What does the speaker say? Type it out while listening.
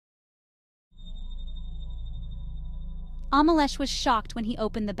Amalesh was shocked when he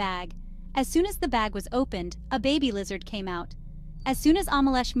opened the bag. As soon as the bag was opened, a baby lizard came out. As soon as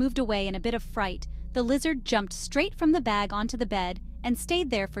Amalesh moved away in a bit of fright, the lizard jumped straight from the bag onto the bed and stayed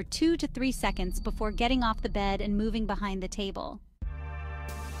there for 2 to 3 seconds before getting off the bed and moving behind the table.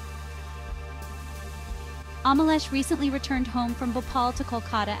 Amalesh recently returned home from Bhopal to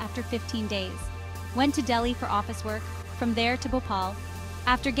Kolkata after 15 days. Went to Delhi for office work, from there to Bhopal.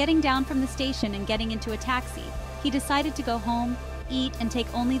 After getting down from the station and getting into a taxi, he decided to go home, eat, and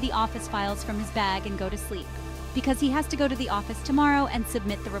take only the office files from his bag and go to sleep, because he has to go to the office tomorrow and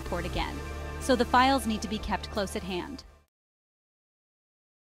submit the report again. So the files need to be kept close at hand.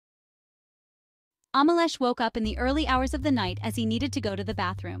 Amalesh woke up in the early hours of the night as he needed to go to the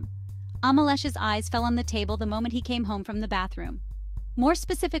bathroom. Amalesh's eyes fell on the table the moment he came home from the bathroom. More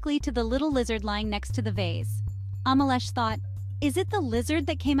specifically to the little lizard lying next to the vase. Amalesh thought, is it the lizard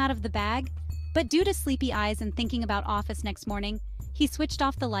that came out of the bag? But due to sleepy eyes and thinking about office next morning, he switched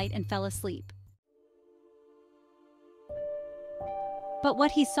off the light and fell asleep. But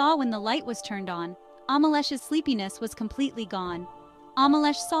what he saw when the light was turned on, Amalesh's sleepiness was completely gone.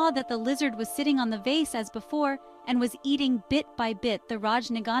 Amalesh saw that the lizard was sitting on the vase as before and was eating bit by bit the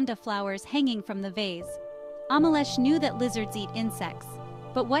Rajnigandha flowers hanging from the vase. Amalesh knew that lizards eat insects,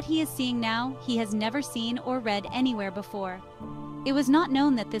 but what he is seeing now he has never seen or read anywhere before. It was not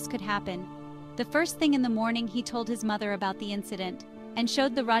known that this could happen. The first thing in the morning he told his mother about the incident and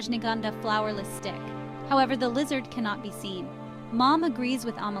showed the Rajnigandha flowerless stick. However, the lizard cannot be seen. Mom agrees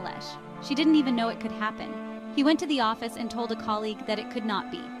with Amalesh. She didn't even know it could happen. He went to the office and told a colleague that it could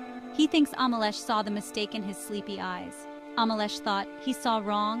not be. He thinks Amalesh saw the mistake in his sleepy eyes. Amalesh thought he saw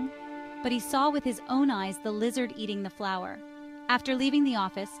wrong, but he saw with his own eyes the lizard eating the flower. After leaving the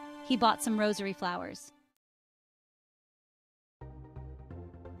office, he bought some rosary flowers.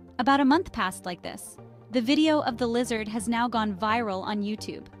 About a month passed like this. The video of the lizard has now gone viral on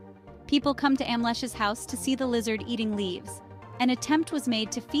YouTube. People come to Amalesh's house to see the lizard eating leaves. An attempt was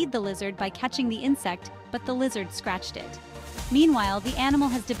made to feed the lizard by catching the insect, but the lizard scratched it. Meanwhile, the animal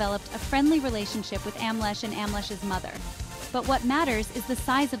has developed a friendly relationship with Amalesh and Amalesh's mother. But what matters is the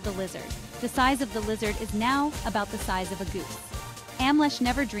size of the lizard. The size of the lizard is now about the size of a goose. Amalesh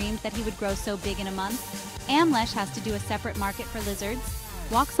never dreamed that he would grow so big in a month. Amalesh has to do a separate market for lizards,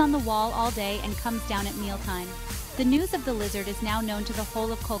 walks on the wall all day and comes down at mealtime. The news of the lizard is now known to the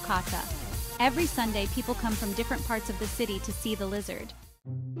whole of Kolkata. Every Sunday, people come from different parts of the city to see the lizard.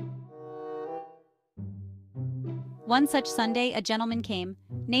 One such Sunday, a gentleman came.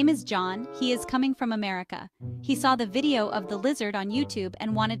 Name is John. He is coming from America. He saw the video of the lizard on YouTube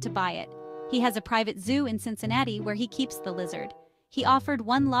and wanted to buy it. He has a private zoo in Cincinnati where he keeps the lizard. He offered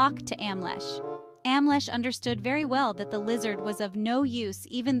 1 lakh to Amalesh. Amalesh understood very well that the lizard was of no use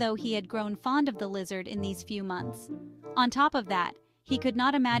even though he had grown fond of the lizard in these few months. On top of that, he could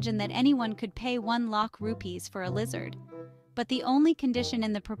not imagine that anyone could pay 1 lakh rupees for a lizard. But the only condition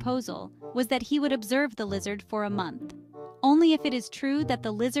in the proposal was that he would observe the lizard for a month. Only if it is true that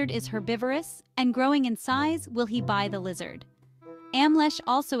the lizard is herbivorous and growing in size will he buy the lizard. Amalesh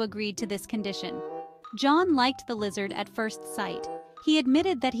also agreed to this condition. John liked the lizard at first sight. He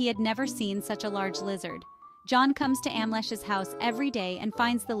admitted that he had never seen such a large lizard. John comes to Amalesh's house every day and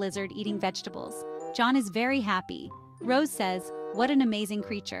finds the lizard eating vegetables. John is very happy. Rose says, "What an amazing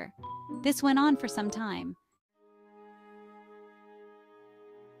creature." This went on for some time.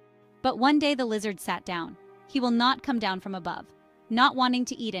 But one day the lizard sat down. He will not come down from above, not wanting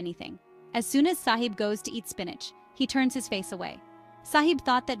to eat anything. As soon as Sahib goes to eat spinach, he turns his face away. Sahib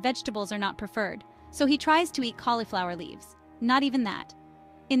thought that vegetables are not preferred, so he tries to eat cauliflower leaves. Not even that.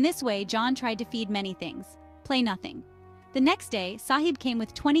 In this way, John tried to feed many things. Play nothing. The next day, Sahib came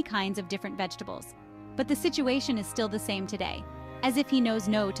with 20 kinds of different vegetables. But the situation is still the same today, as if he knows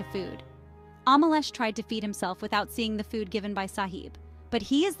no to food. Amalesh tried to feed himself without seeing the food given by Sahib. But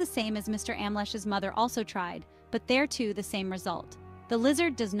he is the same as Mr. Amalesh's mother also tried, but there too the same result. The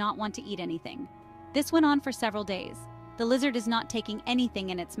lizard does not want to eat anything. This went on for several days. The lizard is not taking anything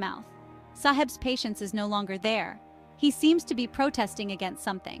in its mouth. Sahib's patience is no longer there. He seems to be protesting against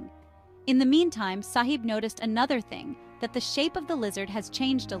something. In the meantime, Sahib noticed another thing, that the shape of the lizard has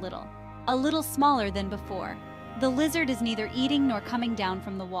changed a little smaller than before. The lizard is neither eating nor coming down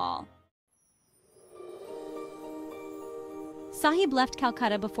from the wall. Sahib left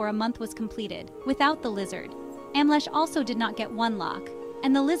Calcutta before a month was completed, without the lizard. Amalesh also did not get 1 lakh,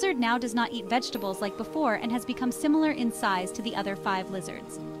 and the lizard now does not eat vegetables like before and has become similar in size to the other 5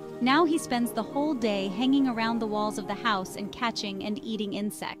 lizards. Now he spends the whole day hanging around the walls of the house and catching and eating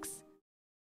insects.